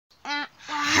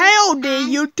day,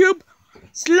 YouTube.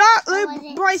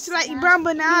 Slightly bright, slightly brown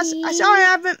bananas. I sorry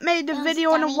I haven't made the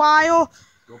video in a while.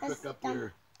 Go pick up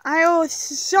your. I'm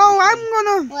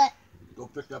gonna. Go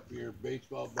pick up your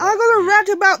baseball bat. I'm gonna rant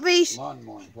about these.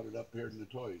 Lawnmower and put it up here in the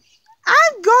toys.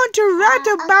 I'm going to rant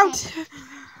about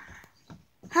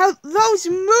how those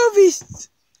movies.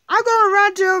 I'm gonna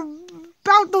rant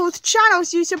about those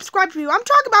channels you subscribe to. I'm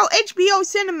talking about HBO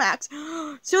Cinemax.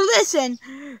 So listen,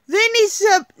 they need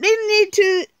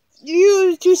to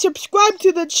subscribe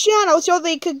to the channel so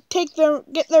they could get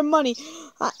their money.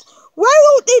 Why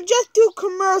don't they just do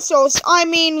commercials? I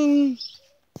mean,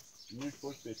 You're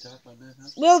supposed to be a top on that, huh?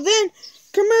 well then,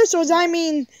 commercials. I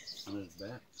mean, on his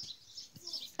back.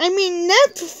 I mean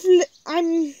Netflix.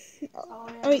 Oh,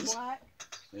 yeah, the black.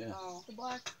 Yeah. Oh, the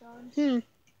black's done. He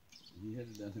hit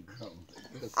it on the ground.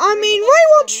 I mean, why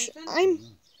won't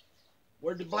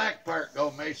Where'd the black part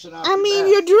go, Mason? I mean,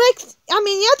 you have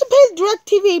to pay the direct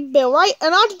TV bill, right?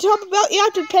 And on top of that, you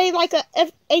have to pay like a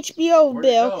HBO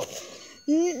bill.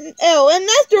 Oh, and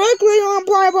that's directly on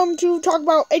problem to talk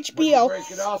about HBO.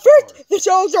 First, the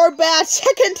shows are bad.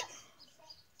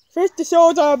 First, the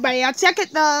shows are bad. Second,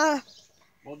 well,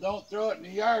 don't throw it in the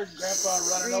yard, Grandpa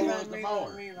running over with the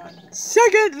mower.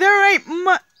 Second, there ain't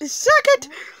much. Second,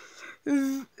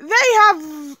 they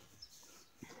have.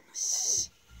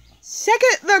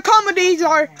 Second, their comedies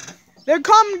are.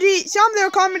 Some of their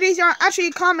comedies are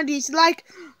actually comedies. Like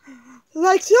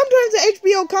sometimes the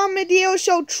HBO comedy will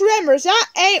show Tremors. That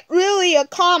ain't really a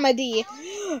comedy.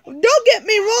 Don't get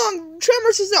me wrong,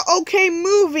 Tremors is an okay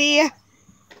movie.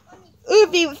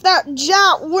 With that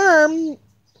giant worm.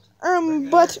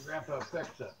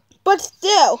 But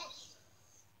still.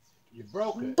 You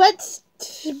broke it. But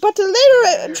the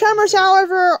later Tremors,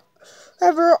 however,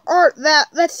 art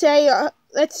that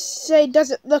let's say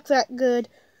doesn't look that good.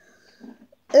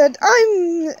 And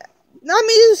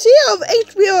the CEO of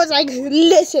HBO is like,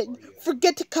 listen,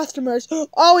 forget the customers.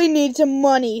 All we need is some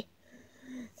money.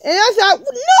 And I thought,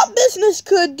 no business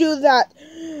could do that.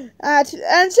 And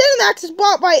Cinemax is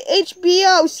bought by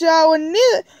HBO, so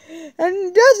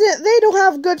they don't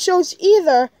have good shows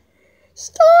either.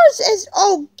 Stars is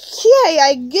okay,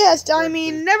 I guess. I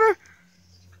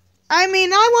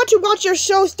want to watch your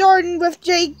show starting with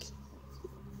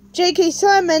J.K.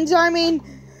 Simmons. I mean,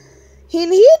 he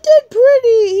did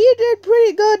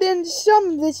pretty good in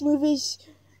some of his movies.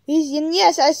 And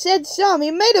yes, I said some.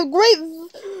 He made a great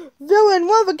villain in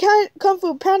one of the Kung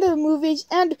Fu Panda movies,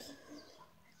 and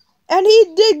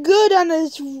he did good on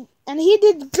his. Thank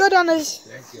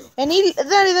you. And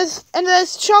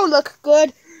this show looked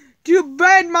good. Too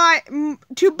bad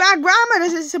Grandma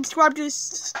doesn't subscribe to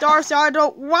Star, so I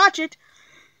don't watch it.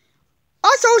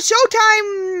 Also,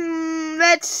 Showtime,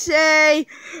 let's say,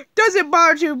 doesn't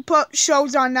bother to put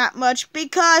shows on that much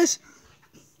because,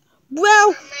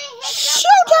 well,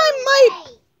 Showtime might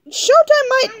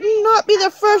not be the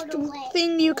first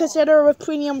thing you consider with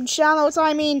premium channels.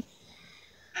 I mean,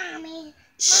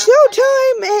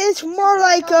 Showtime is more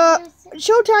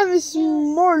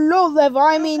low level.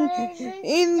 I mean, if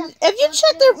you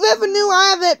check the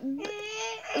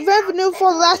revenue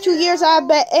for the last 2 years, I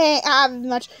bet it ain't have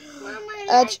much.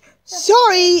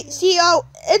 Sorry, CEO.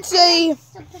 It's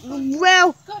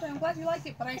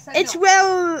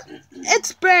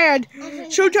bad.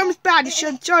 Showtime's bad. It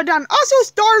should shut down. Also,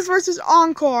 Stars versus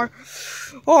Encore.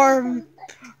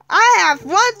 I have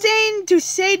one thing to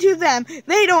say to them.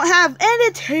 They don't have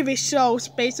any TV shows,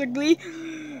 basically.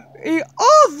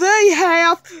 All they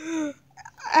have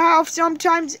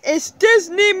sometimes is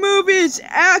Disney movies,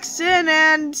 action,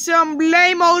 and some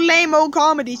lame-o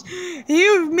comedies.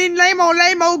 You mean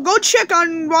lame-o? Go check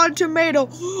on Rotten Tomato.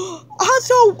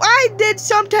 Also,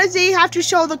 sometimes they have to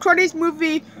show the greatest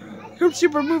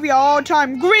super movie of all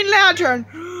time, Green Lantern.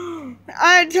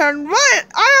 I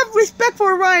have respect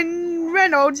for Ryan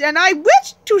Reynolds, and I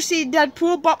wish to see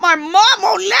Deadpool, but my mom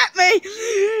won't let me.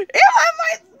 If I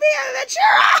might be in the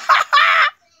chair.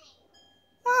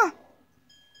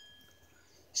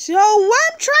 So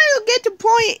what I'm trying to get to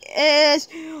point is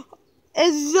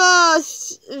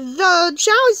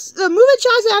the movie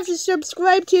channels I have to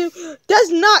subscribe to does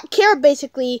not care,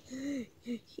 basically.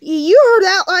 You heard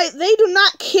that right, they do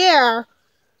not care.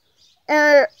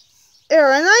 And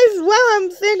I'm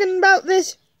thinking about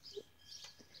this.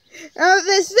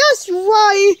 That's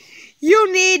why you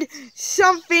need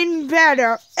something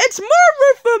better. It's more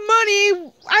worth the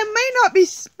money. I may not be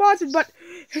sponsored, but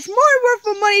it's more worth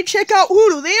the money. Check out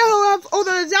Hulu. They have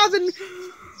over 1,000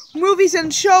 movies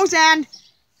and shows, and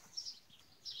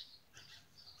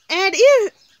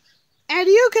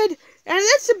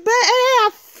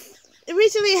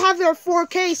recently have their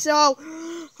 4K. So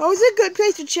it's a good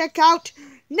place to check out.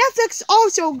 Netflix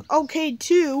also okay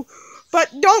too,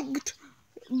 but don't.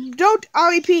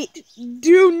 I repeat,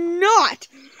 do not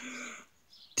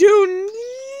go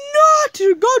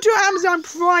to Amazon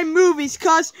Prime Movies,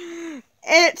 cause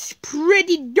it's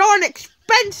pretty darn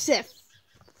expensive.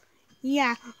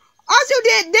 Yeah. Also,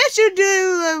 they should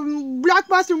do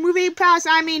Blockbuster Movie Pass.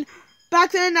 I mean,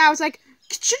 back then I was like,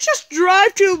 could you just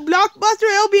drive to Blockbuster?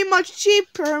 It'll be much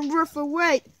cheaper and worth the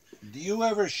wait. Do you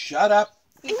ever shut up?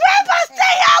 Grandpa,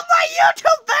 stay out my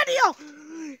YouTube video!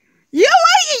 You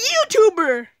are a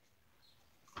YouTuber!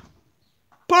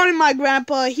 Pardon my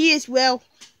grandpa, he is, well,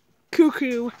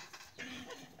 cuckoo.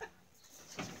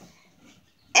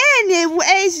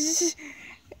 Anyways,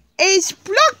 is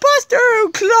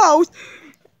Blockbuster closed?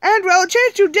 And we'll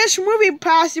change to Dish Movie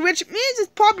Pass, which means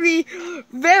it's probably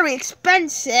very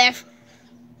expensive.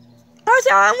 Also,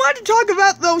 I want to talk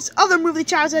about those other movie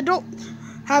channels that don't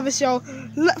have a show.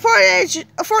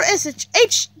 For instance,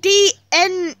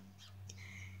 HDN.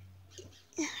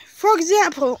 For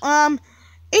example,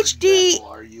 HD.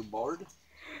 Are you bored?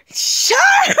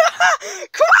 Shut up!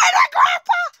 Quiet,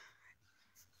 Grandpa!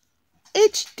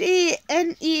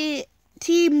 HDNET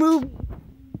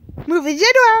movies.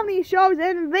 They don't have any shows,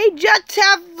 and they just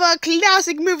have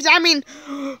classic movies. I mean,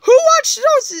 who watches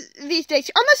those these days?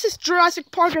 Unless it's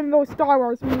Jurassic Park and those Star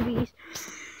Wars movies.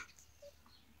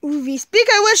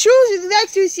 Speaking of which, who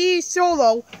likes to see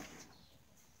Solo?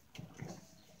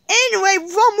 Anyway,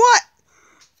 what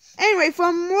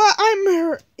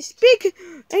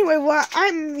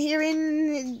I'm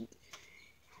hearing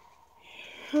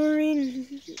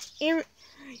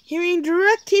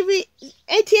DirecTV,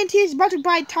 AT&T is about to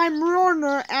buy Time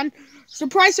Warner, and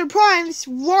surprise, surprise,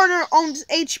 Warner owns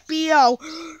HBO.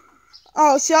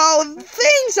 Oh, so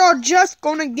things are just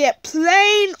gonna get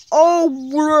plain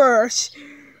old worse.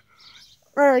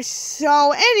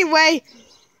 So anyway,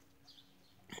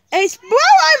 I'm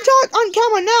talking on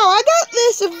camera now. I got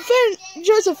this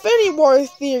Infinity War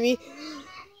theory,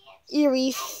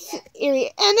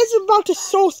 and it's about the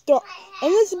Soul Stone.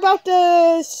 It's about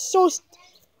the Soul Stone.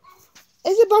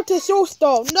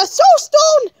 The Soul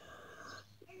Stone.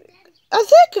 I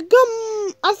think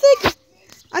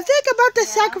about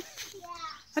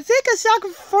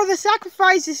the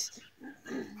sacrifices.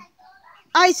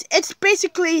 It's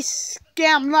basically a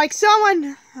scam. Like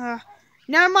someone.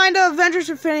 Never mind the Avengers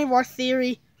Infinity War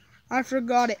theory. I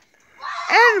forgot it.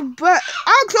 But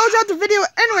I'll close out the video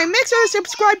anyway. Make sure to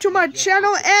subscribe to my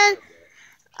channel, and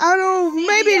I don't know,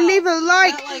 maybe leave a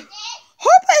like.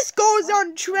 Hope this goes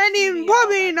on trending.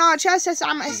 Probably not, just as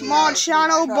I'm a small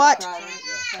channel, but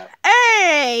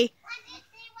hey,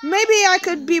 maybe I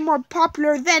could be more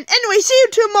popular then. Anyway, see you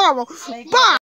tomorrow. Bye.